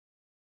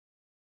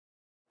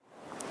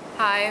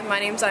Hi, my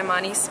name is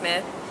Imani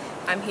Smith.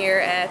 I'm here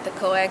at the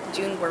COAC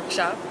June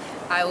workshop.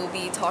 I will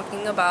be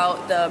talking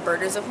about the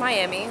Birders of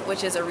Miami,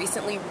 which is a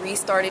recently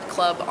restarted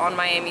club on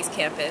Miami's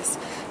campus.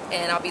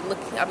 And I'll be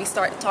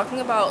talking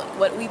about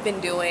what we've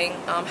been doing,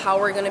 how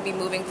we're going to be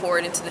moving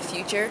forward into the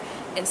future,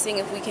 and seeing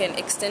if we can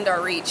extend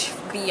our reach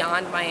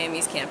beyond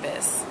Miami's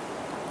campus.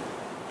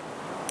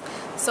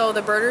 So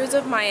the Birders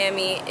of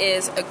Miami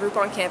is a group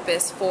on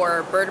campus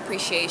for bird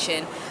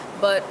appreciation,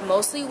 but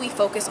mostly we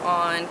focus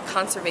on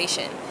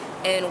conservation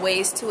and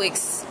ways to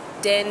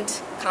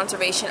extend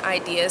conservation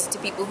ideas to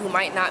people who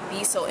might not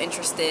be so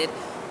interested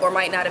or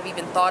might not have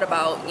even thought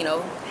about,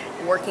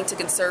 working to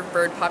conserve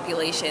bird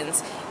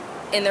populations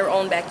in their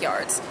own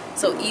backyards.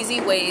 So easy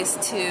ways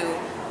to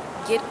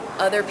get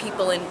other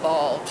people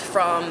involved,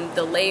 from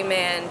the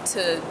layman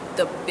to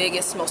the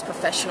biggest, most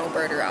professional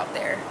birder out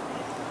there.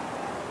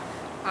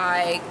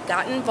 I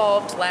got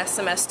involved last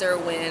semester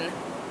when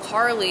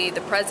Carly,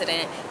 the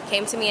president,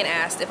 came to me and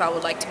asked if I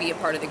would like to be a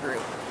part of the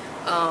group.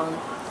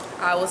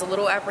 I was a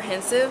little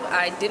apprehensive.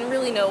 I didn't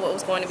really know what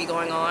was going to be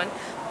going on,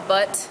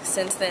 but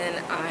since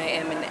then I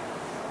am an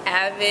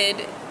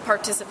avid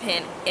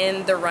participant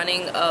in the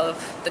running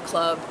of the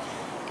club,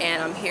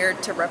 and I'm here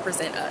to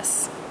represent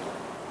us.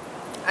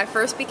 I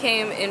first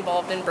became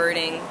involved in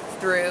birding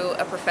through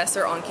a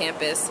professor on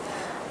campus.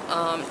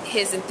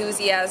 His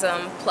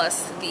enthusiasm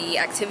plus the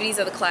activities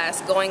of the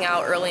class, going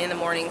out early in the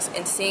mornings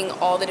and seeing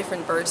all the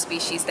different bird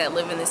species that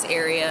live in this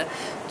area,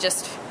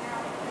 just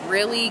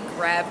really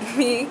grabbed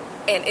me,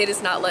 and it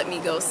has not let me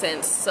go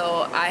since.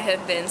 So I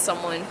have been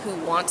someone who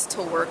wants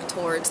to work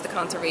towards the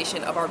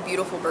conservation of our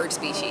beautiful bird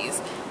species.